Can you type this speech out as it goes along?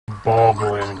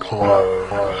Boggling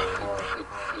Club.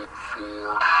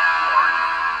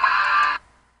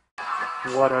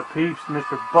 What up, peeps?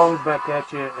 Mr. Bones back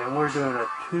at you, and we're doing a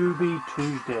Tubi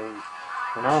Tuesday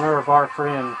in honor of our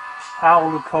friend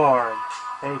Alucard,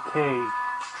 a.k.a.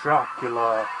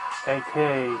 Dracula,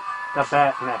 a.k.a. the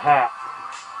Bat in the Hat.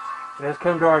 It has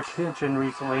come to our attention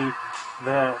recently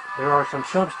that there are some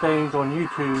chump stains on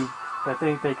YouTube that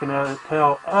think they can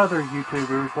tell other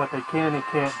YouTubers what they can and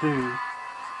can't do.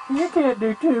 You can't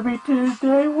do Tubi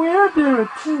Tuesday, we're doing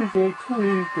Tuesday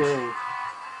Tuesday.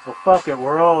 Well, fuck it,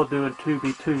 we're all doing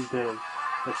Tubi Tuesday.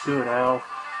 Let's do it, Al.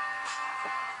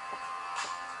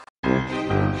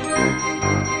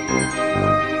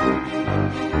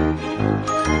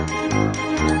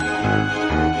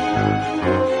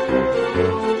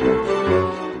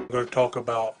 I'm going to talk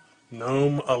about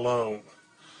Gnome Alone.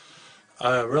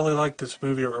 I really like this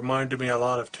movie. It reminded me a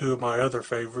lot of two of my other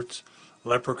favorites,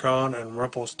 Leprechaun and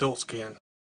Rumpelstiltskin.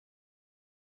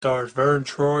 Stars Vern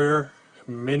Troyer,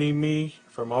 Mini-Me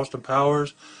from Austin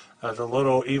Powers as a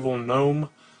little evil gnome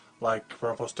like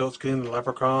Rumpelstiltskin and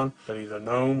Leprechaun, but he's a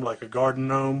gnome, like a garden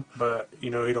gnome, but you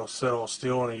know, he don't sit all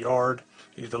still in a yard.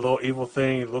 He's a little evil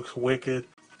thing. He looks wicked,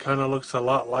 kind of looks a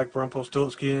lot like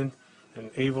Rumpelstiltskin and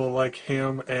evil like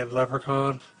him and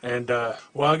Leprechaun. And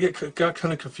well, I got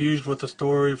kind of confused with the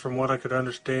story. From what I could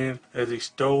understand, as he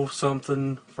stole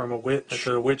something from a witch, and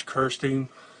so the witch cursed him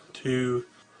to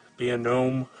be a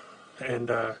gnome and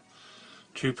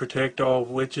to protect all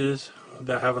witches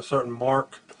that have a certain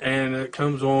mark. And it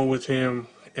comes on with him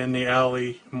in the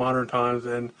alley, modern times,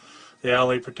 and the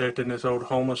alley protecting this old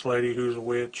homeless lady who's a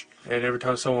witch. And every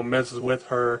time someone messes with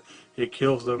her, he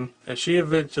kills them. And she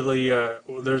eventually,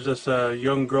 there's this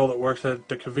young girl that works at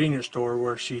the convenience store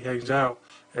where she hangs out.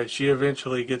 And she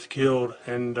eventually gets killed,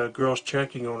 and the girl's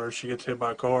checking on her. She gets hit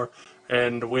by a car,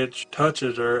 and the witch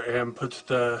touches her and puts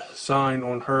the sign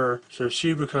on her, so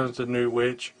she becomes the new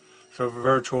witch. So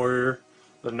Vern Troyer,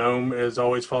 the gnome, is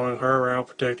always following her around,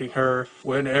 protecting her.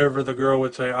 Whenever the girl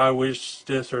would say, I wish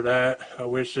this or that, I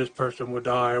wish this person would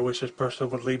die, I wish this person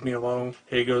would leave me alone,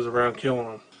 he goes around killing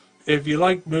them. If you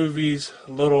like movies,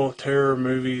 little terror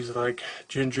movies like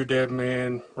Ginger Dead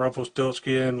Man,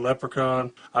 Rumpelstiltskin,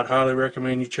 Leprechaun, I'd highly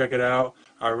recommend you check it out.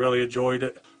 I really enjoyed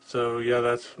it. So yeah,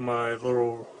 that's my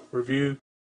little review.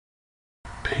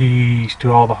 Peace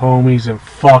to all the homies and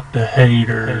fuck the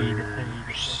haters.